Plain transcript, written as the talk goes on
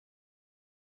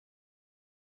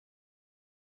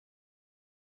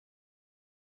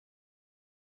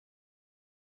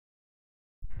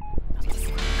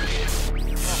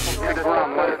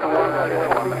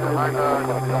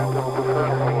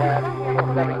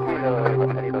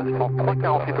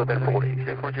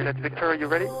easyJet Victor, are you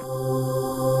ready?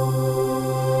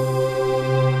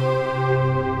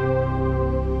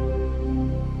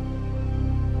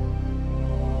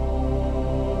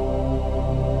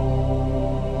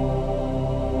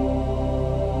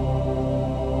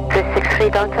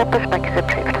 Delta, pushback is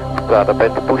approved.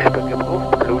 Pushback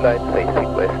approved. Blue line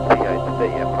facing west behind the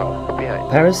apron.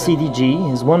 Behind. Paris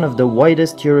CDG is one of the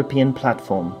widest European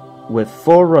platform, with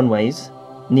 4 runways,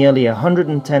 nearly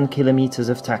 110 kilometers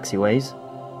of taxiways,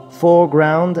 4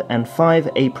 ground and 5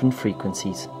 apron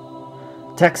frequencies.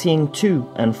 Taxiing to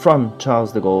and from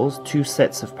Charles de Gaulle's 2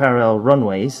 sets of parallel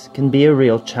runways can be a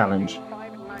real challenge.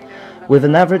 With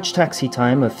an average taxi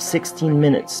time of 16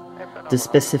 minutes, the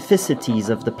specificities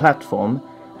of the platform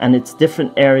and its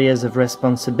different areas of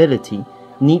responsibility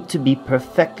need to be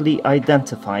perfectly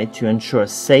identified to ensure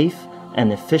safe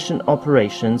and efficient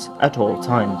operations at all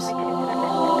times.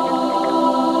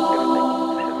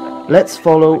 Let's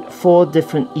follow 4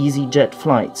 different easyJet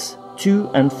flights to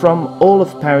and from all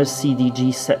of Paris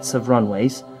CDG sets of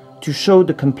runways to show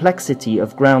the complexity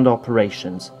of ground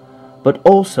operations, but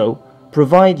also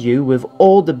provide you with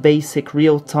all the basic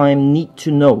real-time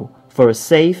need-to-know for a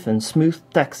safe and smooth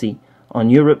taxi on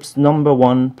Europe's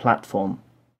 #1 platform.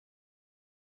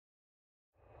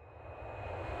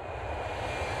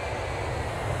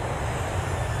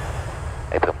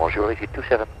 Apron, bonjour,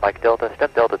 easy27 Mike Delta,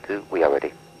 stand Delta 2, we are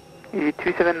ready.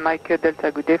 easy27 Mike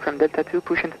Delta, good day from Delta 2,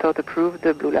 push and start approved,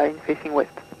 the blue line facing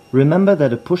west. Remember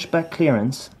that a pushback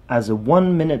clearance has a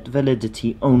 1-minute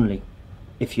validity only.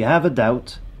 If you have a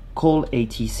doubt, call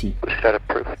ATC. Push start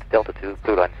approved, Delta 2,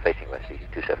 blue line facing west,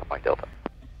 easy27 Mike Delta.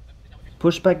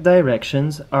 Pushback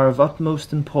directions are of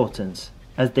utmost importance,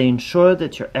 as they ensure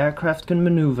that your aircraft can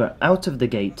maneuver out of the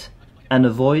gate and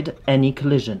avoid any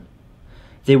collision.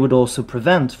 They would also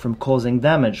prevent from causing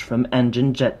damage from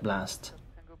engine jet blast.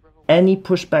 Any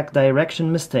pushback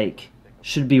direction mistake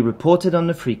should be reported on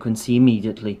the frequency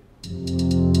immediately.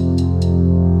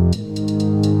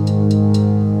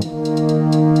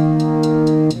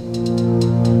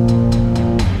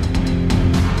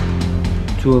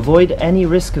 To avoid any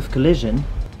risk of collision,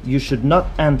 you should not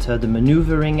enter the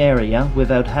maneuvering area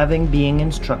without having been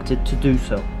instructed to do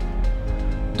so.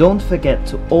 Don't forget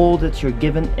to hold at your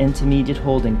given intermediate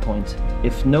holding point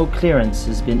if no clearance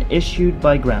has been issued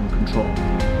by ground control.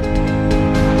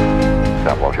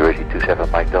 Bonjour,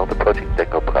 easy27 Mike Delta, approaching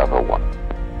Deco Bravo 1.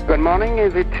 Good morning,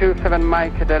 easy27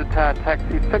 Mike Delta,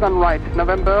 taxi second right,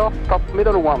 November, stop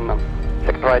middle 1.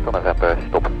 Second right on November,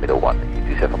 stop middle 1,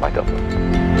 easy27 Mike Delta.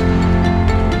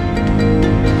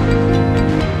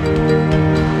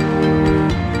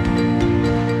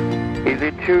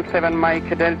 easy27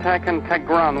 Mike Delta, contact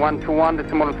ground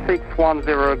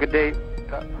 121.610, good day.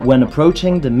 When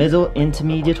approaching the middle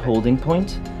intermediate holding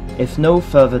point, if no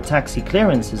further taxi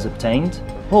clearance is obtained,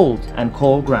 hold and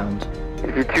call ground.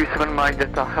 easy27 Mike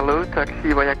Delta, hello,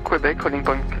 taxi via Quebec, holding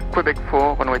point Quebec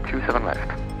 4, runway 27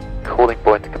 left. Holding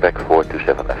point Quebec 4,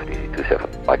 27 left,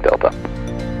 easy27 Mike Delta.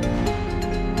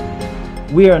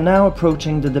 We are now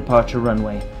approaching the departure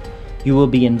runway. You will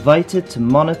be invited to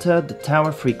monitor the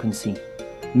tower frequency,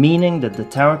 meaning that the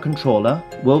tower controller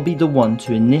will be the one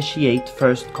to initiate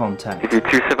first contact.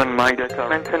 easy27 Mike Delta,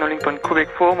 maintain holding point Quebec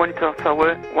 4, monitor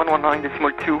tower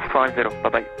 119.250,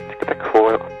 bye-bye. Quebec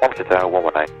 4, monitor tower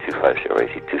 119.250,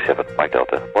 easy27 Mike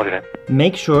Delta, roger.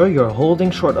 Make sure you're holding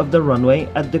short of the runway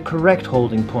at the correct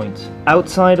holding point.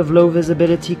 Outside of low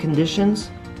visibility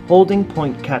conditions, holding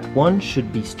point Cat 1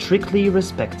 should be strictly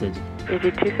respected.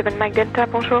 easy27 Mike Delta,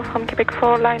 bonjour, from Quebec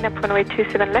 4, line up runway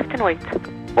 27 left and wait.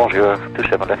 Bonjour,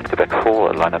 27 left, Quebec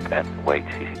 4, line up and wait,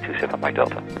 easy27 Mike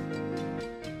Delta.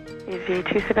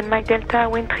 easy27 Mike Delta,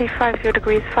 wind 350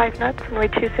 degrees 5 knots, runway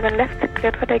 27 left,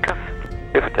 cleared for takeoff.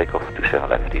 Clear for takeoff, 27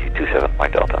 left, easy27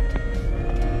 Mike Delta.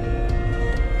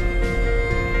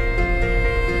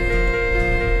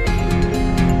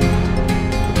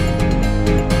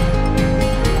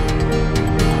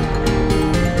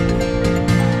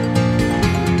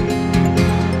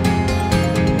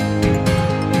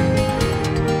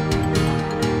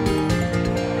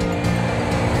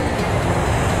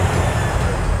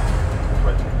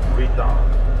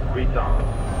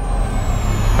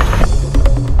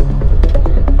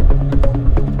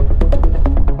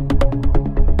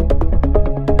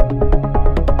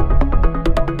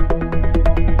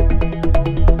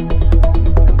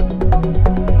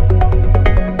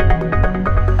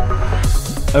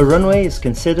 A runway is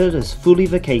considered as fully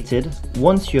vacated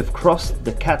once you have crossed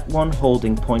the Cat 1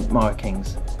 holding point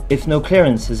markings. If no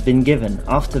clearance has been given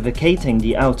after vacating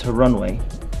the outer runway,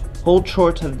 hold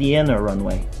short of the inner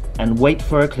runway and wait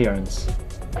for a clearance.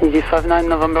 Easy 59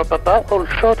 November Papa, hold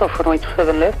short of runway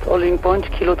 27 left, holding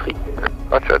point Kilo 3.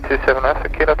 Roger, 27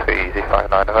 left, Kilo 3, easy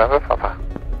 59 November Papa.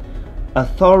 A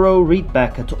thorough read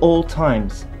back at all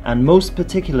times, and most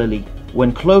particularly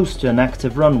when close to an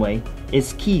active runway,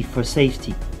 is key for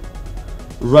safety.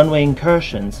 Runway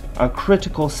incursions are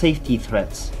critical safety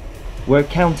threats. We're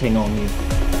counting on you.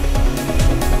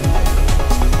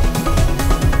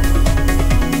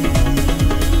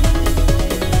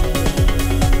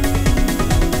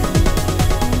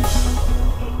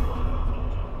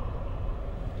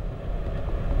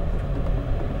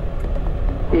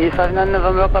 Easy 59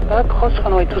 November Papa, cross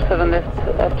runway 27 left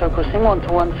after crossing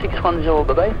 121610,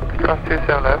 bye bye. Cross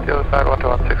 27 left, the other side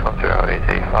 121610,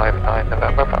 easy 59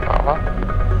 November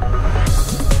Papa.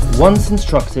 Once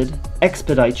instructed,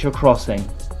 expedite your crossing.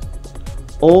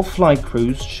 All flight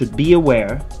crews should be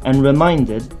aware and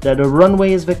reminded that a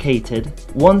runway is vacated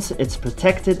once its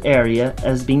protected area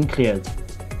has been cleared.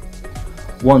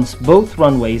 Once both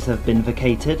runways have been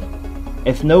vacated,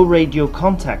 if no radio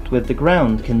contact with the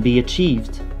ground can be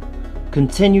achieved,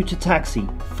 continue to taxi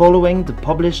following the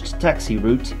published taxi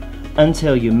route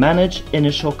until you manage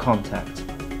initial contact.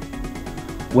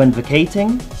 When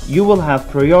vacating, you will have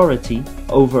priority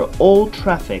over all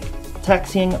traffic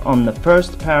taxiing on the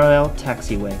first parallel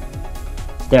taxiway.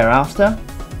 Thereafter,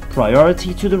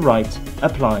 priority to the right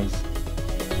applies.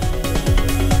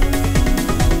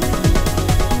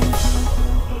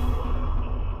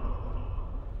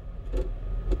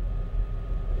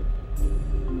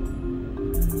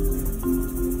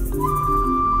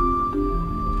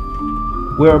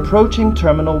 We're approaching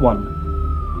Terminal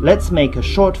 1. Let's make a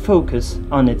short focus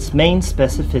on its main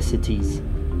specificities.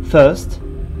 First,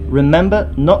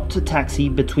 remember not to taxi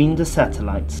between the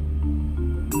satellites.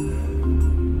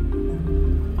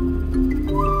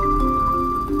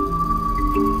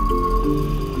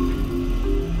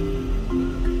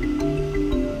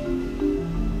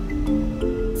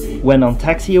 When on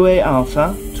taxiway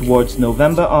Alpha towards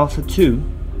November Alpha 2,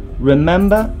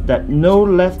 remember that no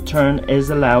left turn is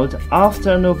allowed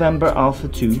after November Alpha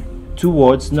 2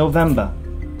 towards November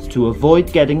to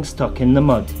avoid getting stuck in the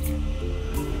mud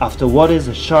after what is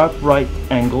a sharp right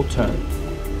angle turn.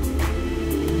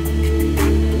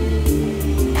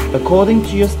 According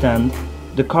to your stand,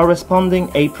 the corresponding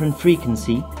apron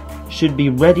frequency should be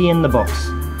ready in the box.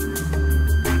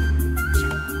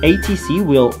 ATC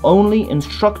will only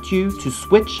instruct you to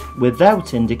switch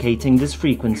without indicating this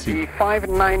frequency.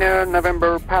 59er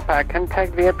November Papa,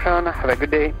 contact the apron, have a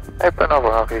good day. Apron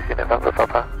over, easy November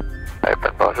Papa.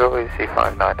 Apron bonjour, easy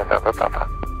 59 November Papa.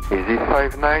 Easy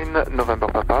 59 November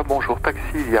Papa, bonjour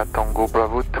taxi via Tango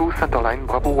Bravo 2 Centerline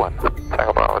Bravo 1.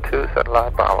 Tango Bravo 2,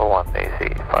 Centerline Bravo 1,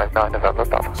 easy 59 November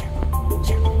Papa.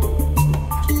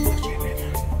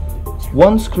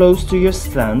 Once close to your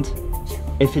stand,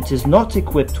 if it is not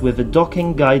equipped with a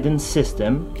docking guidance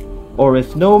system, or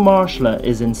if no marshaller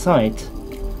is in sight,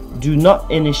 do not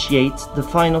initiate the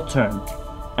final turn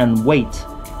and wait.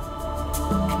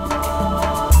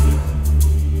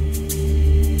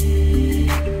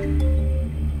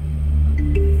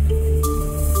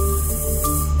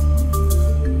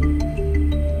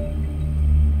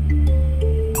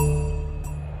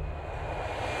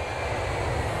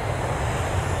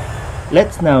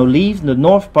 Let's now leave the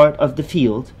north part of the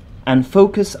field and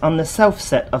focus on the south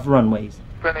set of runways.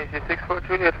 Easy 64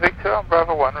 Juliet Victor,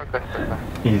 Bravo 1,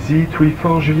 request. Easy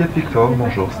 34 Juliet Victor,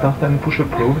 bonjour, start and push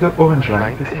approved, orange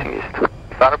line facing east.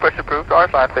 Start and push approved,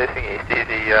 orange line facing east,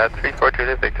 easy 34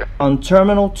 Juliet Victor. On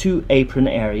Terminal 2 apron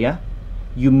area,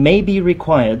 you may be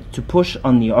required to push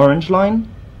on the orange line,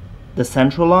 the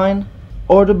central line,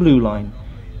 or the blue line.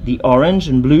 The orange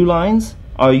and blue lines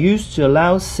are used to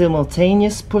allow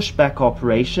simultaneous pushback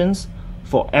operations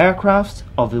for aircraft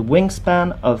of a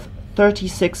wingspan of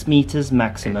 36 meters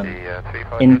maximum.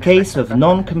 In case of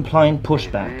non-compliant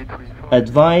pushback,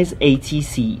 advise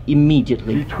ATC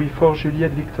immediately. 34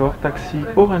 Juliet Victor, taxi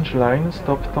orange line,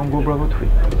 stop Tango Bravo 3.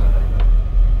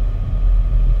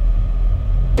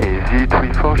 Easy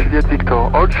 34 Juliet Victor,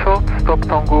 hold short, stop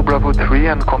Tango Bravo 3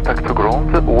 and contact to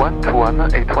ground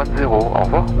 121810, au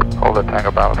revoir. Hold the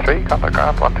Tango Bravo 3, contact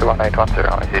ground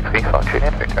 121810, easy 34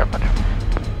 Juliet Victor,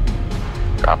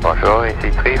 ground bonjour, easy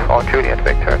 34 Juliet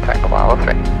Victor, Tango Bravo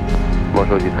 3.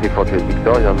 Bonjour, easy 34 Juliet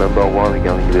Victor, your number 1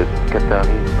 regarding the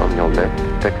Qatari on your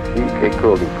left, taxi,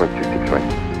 echo holding point 26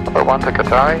 right. Number 1 to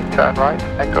Qatari, turn right,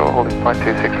 echo holding point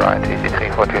 26 right, easy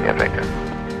 34 Juliet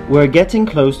Victor. We're getting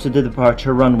close to the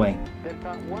departure runway.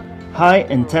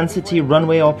 High-intensity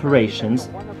runway operations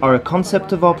are a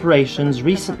concept of operations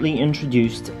recently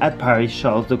introduced at Paris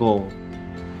Charles de Gaulle.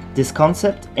 This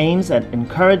concept aims at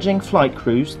encouraging flight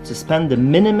crews to spend the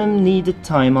minimum needed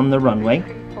time on the runway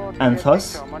and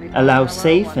thus allow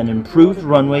safe and improved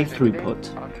runway throughput.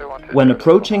 When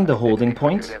approaching the holding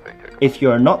point, if you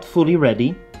are not fully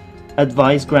ready,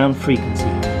 advise ground frequency.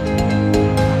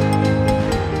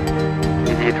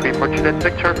 easyJet 34 Juliet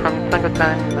Victor from Tango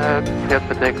Time, cleared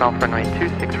for takeoff runway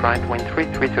 26 right, wind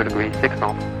 332 degrees, 6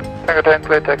 knots. Tango Time,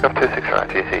 clear takeoff 26 right,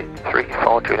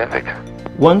 EC34 Juliet Victor.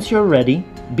 Once you're ready,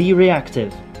 be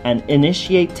reactive and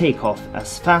initiate takeoff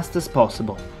as fast as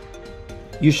possible.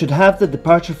 You should have the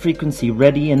departure frequency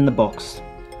ready in the box.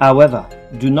 However,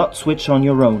 do not switch on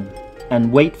your own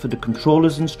and wait for the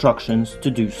controller's instructions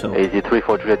to do so. easyJet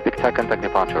 34 Juliet Victor, contact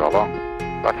departure, au revoir.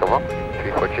 Au revoir,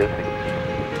 34 Juliet Victor.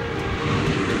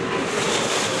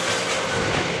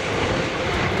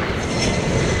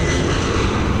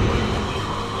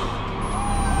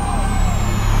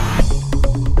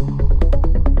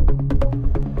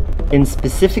 In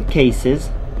specific cases,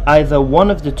 either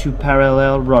one of the two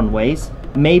parallel runways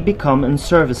may become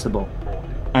unserviceable,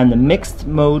 and a mixed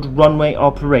mode runway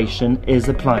operation is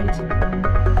applied.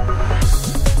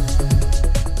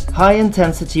 High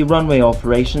intensity runway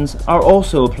operations are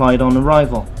also applied on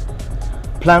arrival.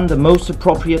 Plan the most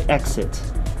appropriate exit.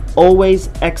 Always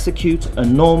execute a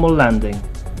normal landing.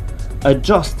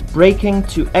 Adjust braking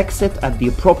to exit at the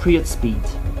appropriate speed.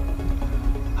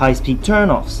 High-speed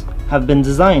turnoffs have been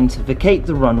designed to vacate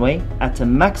the runway at a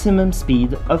maximum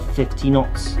speed of 50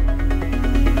 knots.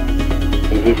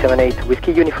 Easy 78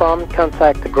 Whiskey Uniform,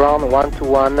 contact ground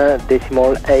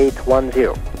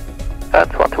 121.810. At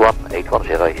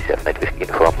 121.810, Easy 78 Whiskey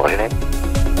Uniform, what's your name?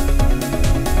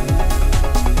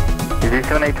 Easy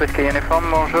 78 Whiskey Uniform,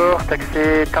 bonjour,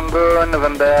 taxi Tango,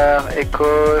 November,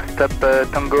 Echo, stop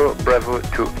Tango, Bravo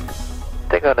 2.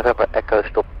 Tango November, Echo,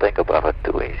 stop Tango Bravo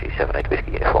 2, Easy 78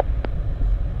 Whiskey Uniform.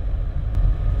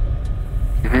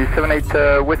 Easy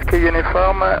 78 Whiskey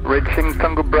Uniform, reaching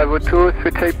Tango Bravo 2,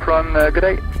 switch apron, good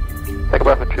day. Tango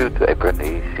Bravo 2 to apron,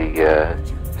 Easy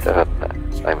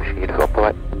 79 Whiskey Uniform,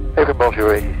 bye. Apron,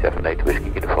 bonjour, Easy 78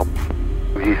 Whiskey Uniform.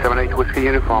 Easy 78 Whiskey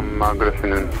Uniform, good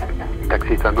afternoon.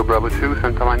 Taxi Tango Bravo 2,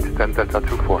 center line, stand Delta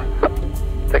 24.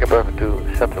 Tango Bravo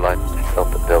 2, center line,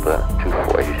 stand Delta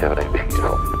 24, Easy 78 Whiskey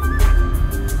Uniform.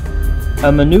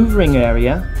 A maneuvering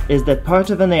area is that part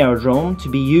of an aerodrome to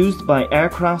be used by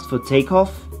aircraft for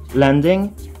takeoff,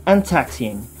 landing and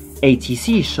taxiing.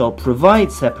 ATC shall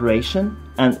provide separation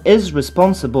and is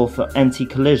responsible for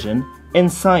anti-collision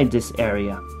inside this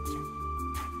area.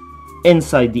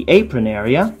 Inside the apron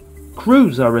area,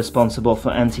 crews are responsible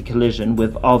for anti-collision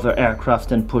with other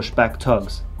aircraft and pushback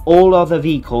tugs. All other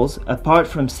vehicles, apart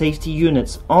from safety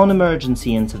units on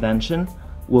emergency intervention,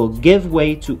 will give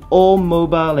way to all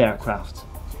mobile aircraft.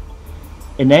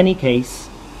 In any case,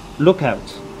 look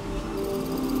out.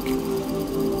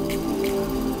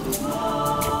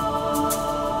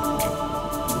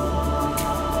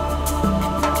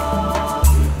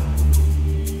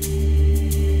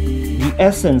 The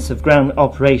essence of ground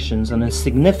operations on a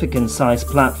significant size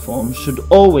platform should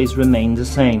always remain the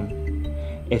same.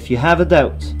 If you have a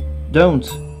doubt, don't.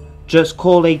 Just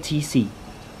call ATC.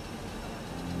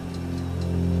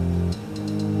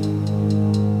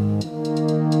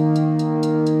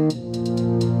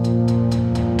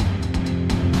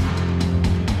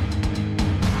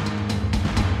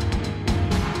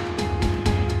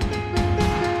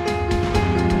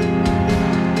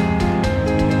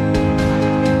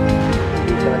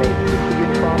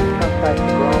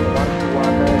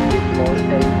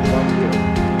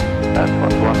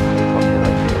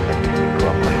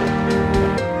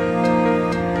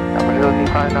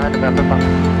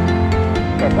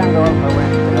 Tango Alpha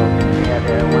West, hello. We had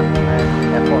 1